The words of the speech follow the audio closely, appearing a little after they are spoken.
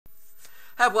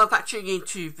Hey everyone, back tuning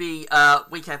into the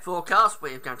weekend forecast.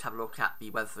 We're going to have a look at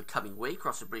the weather for the coming week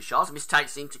across the British Isles. And this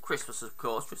takes into Christmas, of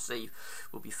course. Christmas Eve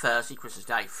will be Thursday, Christmas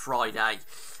Day, Friday,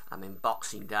 and then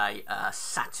Boxing Day,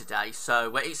 Saturday.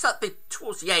 So it's a bit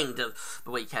towards the end of the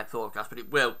weekend forecast, but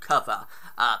it will cover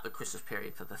the Christmas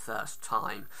period for the first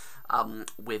time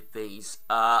with these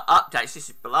updates. This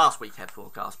is the last weekend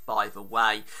forecast, by the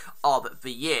way, of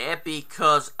the year,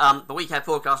 because the weekend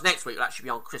forecast next week will actually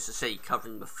be on Christmas Eve,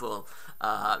 covering the full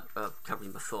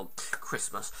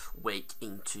Christmas week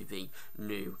into the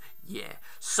new year.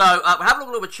 So we'll have a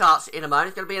look at the charts in a moment.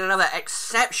 It's going to be another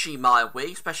exceptionally mild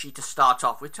week, especially to start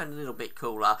off with, turning a little bit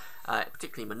cooler,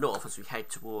 particularly in the north as we head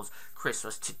towards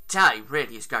Christmas. Today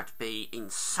really is going to be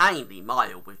insanely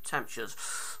mild with temperatures,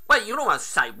 well, you can almost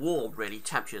say warm really,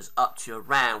 temperatures up to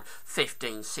around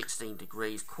 15, 16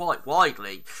 degrees quite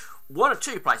widely. One or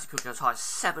two places could go as high as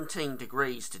 17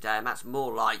 degrees today, and that's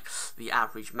more like the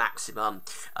average maximum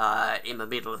in the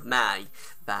middle of May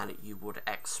than you would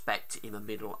expect in the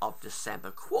middle of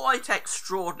December. Quite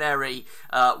extraordinary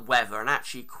weather, and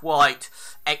actually quite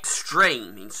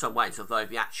extreme in some ways, although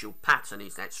the actual pattern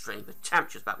isn't extreme. The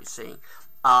temperatures that we're seeing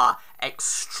are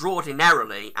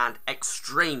extraordinarily and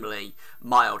extremely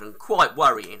mild, and quite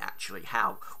worrying actually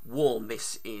how warm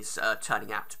this is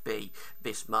turning out to be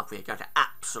this month. We are going to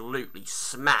absolutely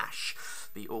smash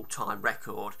the all-time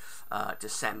record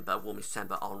December, warmest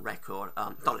December on record.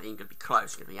 Not even going to be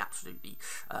close. Going to be absolutely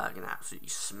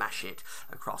smash it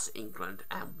across England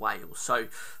and Wales. So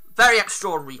very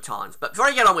extraordinary times. But before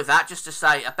I get on with that, just to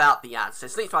say about the ads.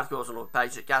 There's links to articles on all the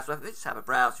pages at Gasworth. Let's have a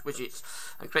browse widgets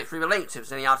and click through the links if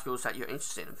there's any articles that you're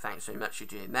interested in. And thanks very much for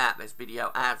doing that. There's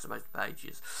video ads on most of the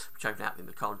pages, which open out in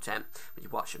the content. When you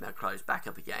watch them, they'll close back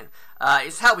up again.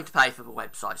 It's helping to pay for the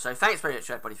website. So thanks very much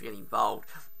to everybody for getting involved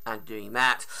and doing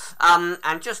that.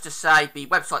 And just to say, the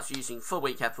websites using full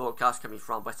weekend forecast coming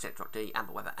from westcentre.de and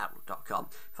theweatheroutlook.com.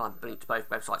 Find the link to both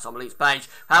websites on the links page.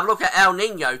 Have a look at El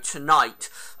Nino tonight.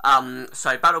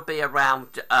 So that'll be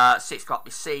around 6 o'clock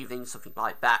this evening, something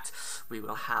like that. We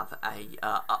will have a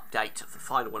update of the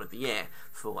final one of the year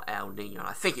for El Nino. And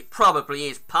I think it probably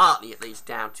is partly at least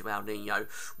down to El Nino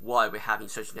why we're having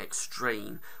such an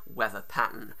extreme weather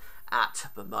pattern at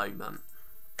the moment.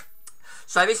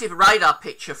 So this is a radar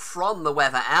picture from the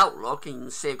Weather Outlook. You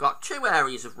can see we've got two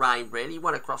areas of rain really,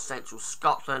 one across central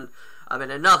Scotland, and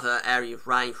then another area of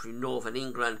rain through northern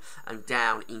England and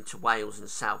down into Wales and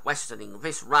southwestern England.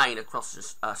 This rain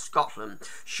across Scotland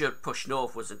should push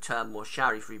northwards and turn more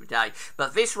showery through the day.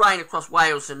 But this rain across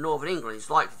Wales and northern England is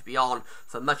likely to be on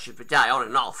for much of the day, on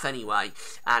and off anyway,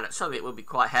 and some of it will be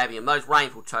quite heavy, and those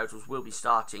rainfall totals will be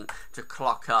starting to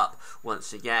clock up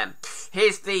once again.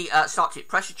 Here's the Arctic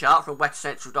pressure chart from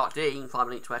weathercentral.de. You can find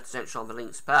a link to Weather Central on the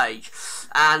links page.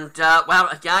 And, well,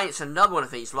 again, it's another one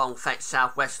of these long fetched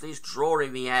southwesterlies,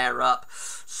 drawing the air up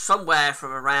somewhere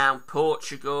from around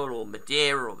Portugal or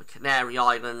Madeira or the Canary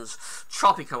Islands.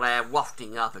 Tropical air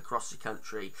wafting up across the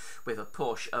country with a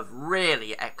push of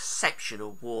really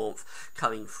exceptional warmth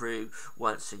coming through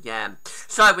once again.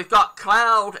 So we've got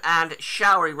cloud and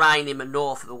showery rain in the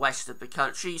north and the west of the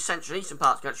country. Central and eastern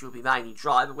parts of the country will be mainly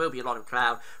dry. There will be a lot of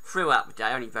cloud throughout the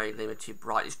day, only very limited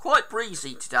bright. It's quite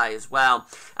breezy today as well,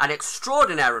 and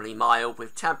extraordinarily mild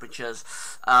with temperatures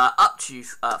up to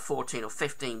 14 or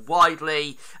 15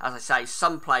 widely. As I say,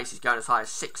 some places going as high as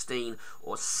 16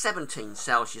 or 17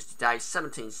 Celsius today.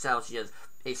 17 Celsius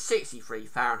is 63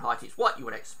 Fahrenheit. It's what you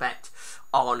would expect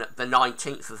on the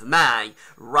 19th of May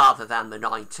rather than the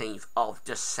 19th of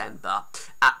December.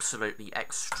 Absolutely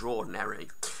extraordinary.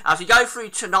 As we go through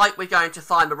tonight, we're going to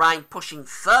find the rain pushing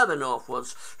further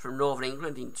northwards from northern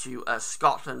England into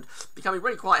Scotland, becoming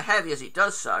really quite heavy as it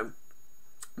does so,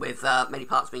 with many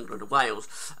parts of England and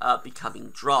Wales becoming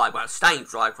dry, well, staying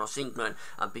dry across England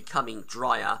and becoming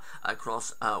drier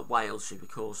across Wales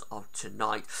because of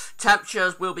tonight.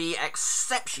 Temperatures will be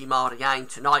exceptionally mild again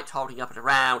tonight, holding up at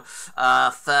around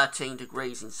 13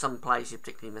 degrees in some places,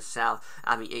 particularly in the south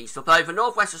and the east. Although the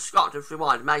northwest of Scotland, through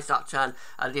wind, may start to turn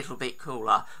a little bit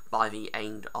cooler by the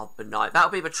end of the night.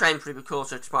 That'll be the trend through the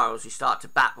course of tomorrow as we start to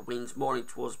bat the winds more in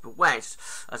towards the west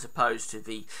as opposed to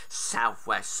the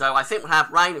southwest. So I think we'll have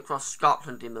rain across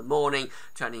Scotland in the morning,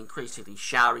 turning increasingly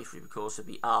showery through the course of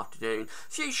the afternoon.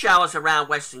 A few showers around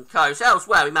western coast.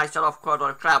 Elsewhere, we may start off quite a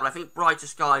lot of cloud, but I think brighter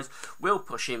skies will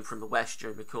push in from the west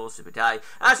during the course of the day.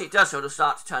 As it does so, it'll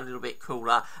start to turn a little bit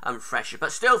cooler and fresher,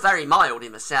 but still very mild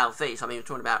in the southeast. I mean, we're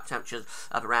talking about temperatures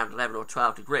of around 11 or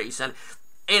 12 degrees, and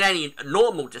in any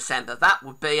normal December, that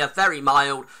would be a very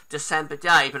mild December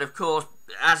day. But of course,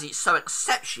 as it's so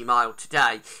exceptionally mild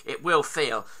today, it will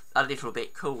feel a little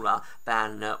bit cooler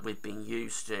than we've been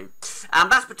used to.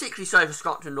 And that's particularly so for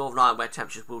Scotland and Northern Ireland, where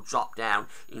temperatures will drop down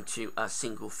into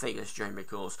single figures during the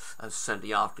course of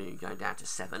Sunday afternoon, going down to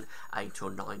 7, 8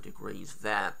 or 9 degrees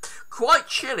there. Quite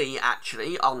chilly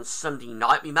actually on Sunday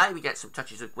night. We maybe get some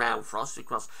touches of ground frost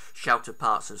across sheltered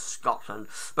parts of Scotland.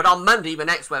 But on Monday, the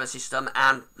next weather system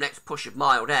and next push of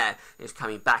mild air is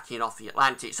coming back in off the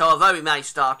Atlantic. So although we may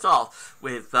start off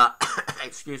with,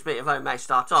 although we may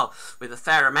start off with a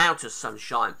fair amount of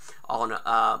sunshine on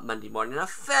Monday morning and a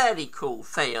fairly cool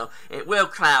feel, it will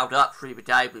cloud up through the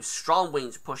day with strong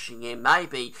winds pushing in,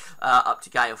 maybe up to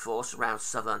gale force around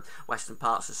southern western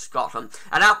parts of Scotland.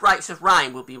 And outbreaks of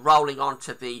rain will be rolling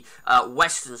onto the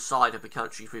western side of the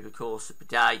country through the course of the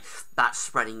day. That's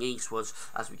spreading eastwards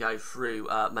as we go through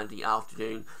Monday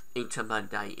afternoon into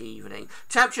Monday evening.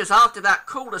 Temperatures after that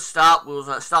cooler start will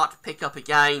start to pick up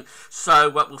again, so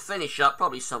we'll finish up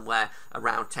probably somewhere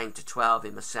around 10 to 12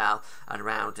 in the south and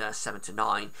around 7 to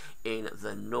 9 in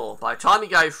the north. By the time we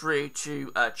go through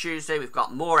to Tuesday, we've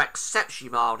got more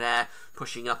exceptionally mild air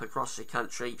pushing up across the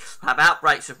country. We'll have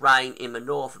outbreaks of rain in the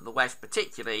north and the west,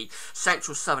 particularly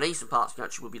central, southern, eastern parts of the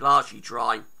country will be largely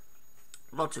dry.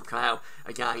 Lots of cloud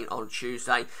again on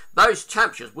Tuesday. Those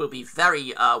temperatures will be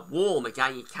very warm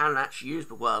again. You can actually use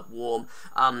the word warm.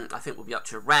 I think we'll be up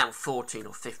to around 14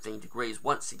 or 15 degrees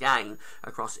once again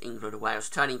across England and Wales,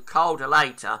 turning colder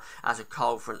later as a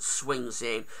cold front swings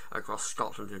in across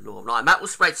Scotland and Northern Ireland. That will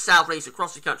spread south-east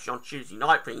across the country on Tuesday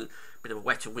night, bringing a bit of a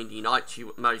wet and windy night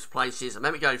to most places. And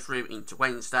then we go through into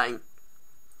Wednesday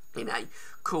in a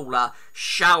cooler,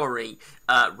 showery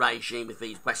regime with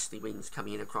these westerly winds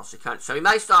coming in across the country. So we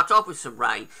may start off with some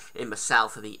rain in the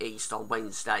south and the east on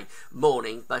Wednesday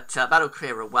morning, but that'll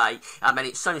clear away. And then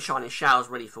it's sunshine and showers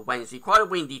ready for Wednesday. Quite a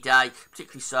windy day,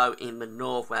 particularly so in the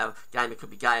north, where again there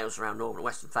could be gales around northern and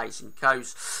western facing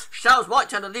coast. Showers might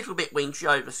turn a little bit wintry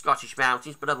over the Scottish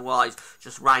mountains, but otherwise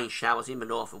just rain showers in the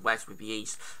north and west, with the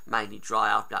east mainly dry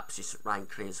after that persistent rain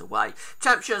clears away.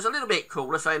 Temperatures a little bit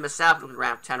cooler, so in the south looking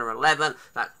around 10 or 11.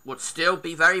 That would still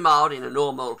be very mild in a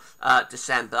normal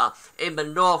December. In the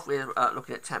north, we're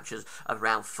looking at temperatures of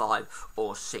around 5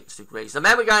 or 6 degrees. And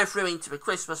then we're going through into the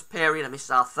Christmas period, and this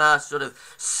is our first sort of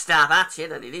stab at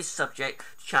it, and it is subject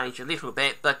to change a little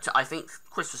bit, but I think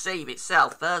Christmas Eve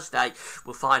itself, Thursday,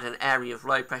 will find an area of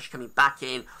low pressure coming back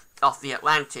in off the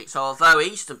Atlantic. So although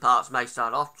eastern parts may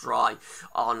start off dry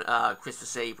on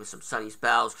Christmas Eve with some sunny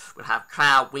spells, we'll have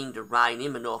cloud, wind and rain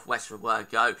in the northwest for a word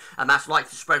go, and that's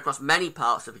likely to spread across many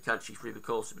parts of the country through the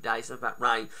course of the day. Some of that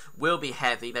rain will be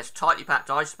heavy. There's tightly packed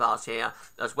ice bars here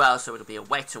as well, so it'll be a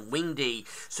wet and windy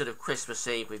sort of Christmas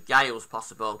Eve with gales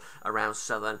possible around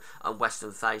southern and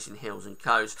western facing hills and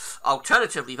coasts.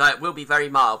 Alternatively though, it will be very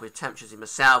mild with temperatures in the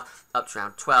south up to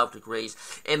around 12 degrees.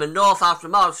 In the north, after a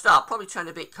mild start, probably turn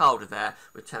a bit colder there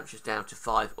with temperatures down to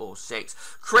 5 or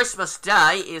 6. Christmas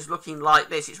Day is looking like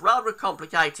this. It's rather a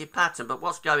complicated pattern, but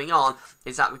what's going on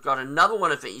is that we've got another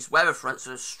one of these weather fronts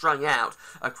that have strung out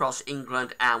across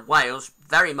England and Wales.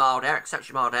 Very mild air,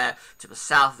 exceptionally mild air to the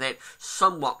south of it,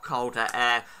 somewhat colder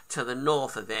air to the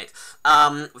north of it.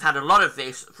 We've had a lot of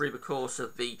this through the course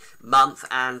of the month,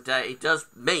 and it does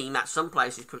mean that some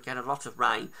places could get a lot of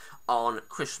rain on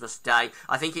Christmas Day.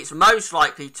 I think it's most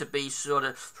likely to be sort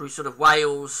of through sort of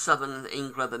Wales, southern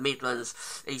England, the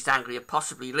Midlands, East Anglia,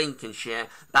 possibly Lincolnshire,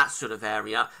 that sort of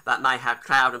area that may have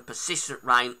cloud and persistent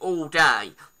rain all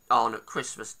day on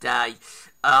Christmas Day.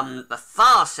 The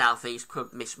far southeast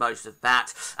could miss most of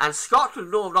that, and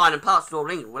Scotland, Northern Ireland and parts of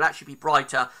Northern England will actually be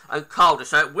brighter and colder,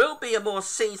 so it will be a more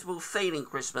seasonable feeling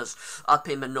Christmas up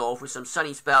in the north with some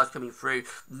sunny spells coming through,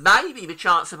 maybe the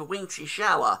chance of a wintry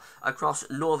shower across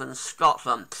northern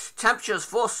Scotland. Temperatures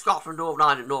for Scotland, Northern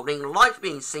Ireland and Northern England like to be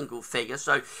in single figures,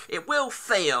 so it will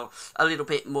feel a little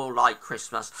bit more like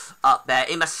Christmas up there.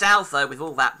 In the south though, with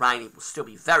all that rain, it will still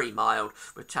be very mild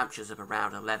with temperatures of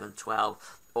around 11,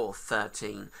 12 or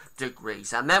 13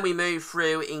 degrees. And then we move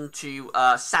through into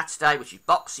Saturday, which is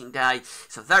Boxing Day.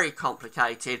 It's a very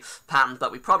complicated pattern,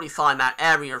 but we probably find that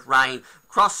area of rain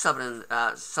across southern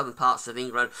parts of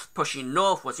England, pushing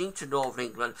northwards into northern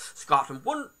England. Scotland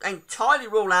wouldn't entirely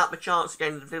rule out the chance of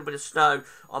getting a little bit of snow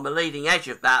on the leading edge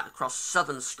of that across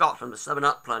southern Scotland, the southern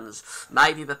uplands,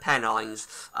 maybe the Pennines.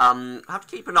 I have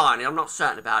to keep an eye on it, I'm not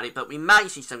certain about it, but we may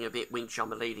see something a bit wintry on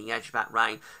the leading edge of that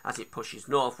rain as it pushes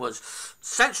northwards.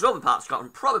 Central northern part of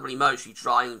Scotland probably mostly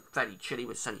dry and fairly chilly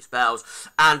with sunny spells,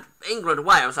 and England and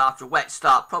Wales after a wet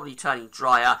start probably turning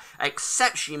drier,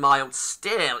 exceptionally mild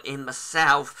still in the south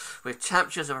south, with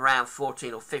temperatures of around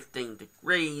 14 or 15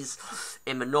 degrees.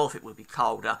 In the north, it will be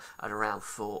colder at around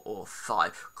 4 or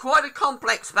 5. Quite a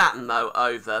complex pattern, though,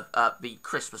 over the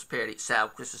Christmas period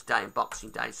itself, Christmas Day and Boxing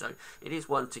Day, so it is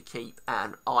one to keep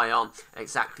an eye on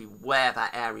exactly where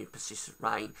that area of persistent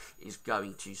rain is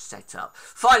going to set up.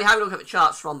 Finally, having a look at the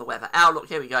charts from the Weather Outlook.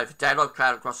 Here we go for day. A lot of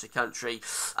cloud across the country,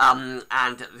 and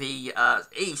the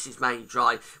east is mainly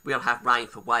dry. We'll have rain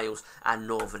for Wales and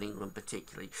northern England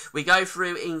particularly. We go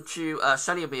through into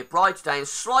sunny. It'll be a bright day and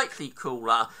slightly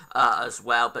cooler as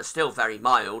well, but still very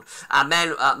mild. And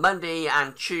then Monday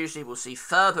and Tuesday we'll see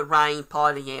further rain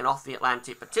piling in off the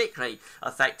Atlantic, particularly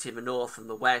affecting the north and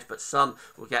the west, but some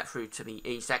will get through to the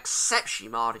east.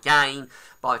 Exceptionally mild again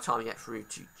by the time we get through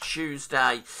to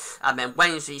Tuesday. And then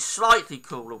Wednesday, slightly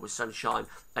cooler with sunshine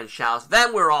and showers.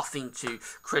 Then we're off into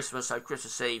Christmas, so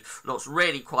Christmas Eve looks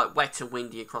really quite wet and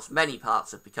windy across many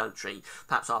parts of the country,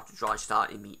 perhaps after a dry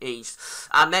start in the east.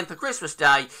 And then for Christmas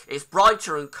Day, it's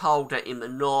brighter and colder in the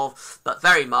north, but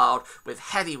very mild, with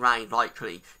heavy rain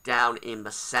likely down in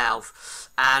the south.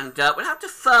 And we'll have to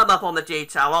firm up on the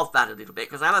detail of that a little bit,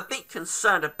 because I'm a bit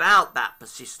concerned about that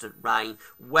persistent rain,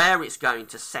 where it's going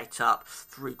to set up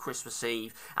through Christmas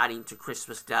Eve and into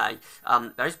Christmas Day.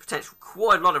 There is potential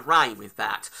quite a lot of rain with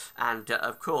that. And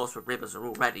of course the rivers are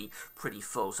already pretty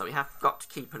full, so we have got to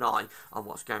keep an eye on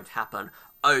what's going to happen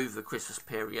over the Christmas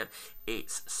period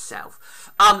itself.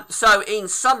 So in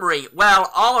summary, well,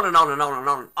 on and on and on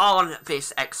and on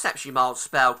this exceptionally mild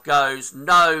spell goes.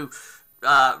 No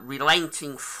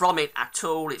relenting from it at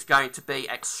all. It's going to be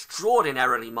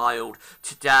extraordinarily mild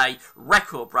today,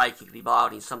 record-breakingly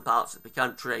mild in some parts of the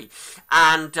country,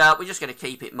 and we're just going to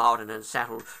keep it mild and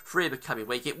unsettled through the coming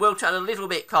week. It will turn a little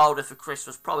bit colder for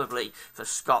Christmas, probably for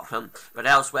Scotland, but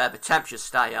elsewhere the temperatures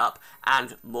stay up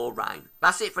and more rain.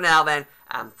 That's it for now then,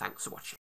 and thanks for watching.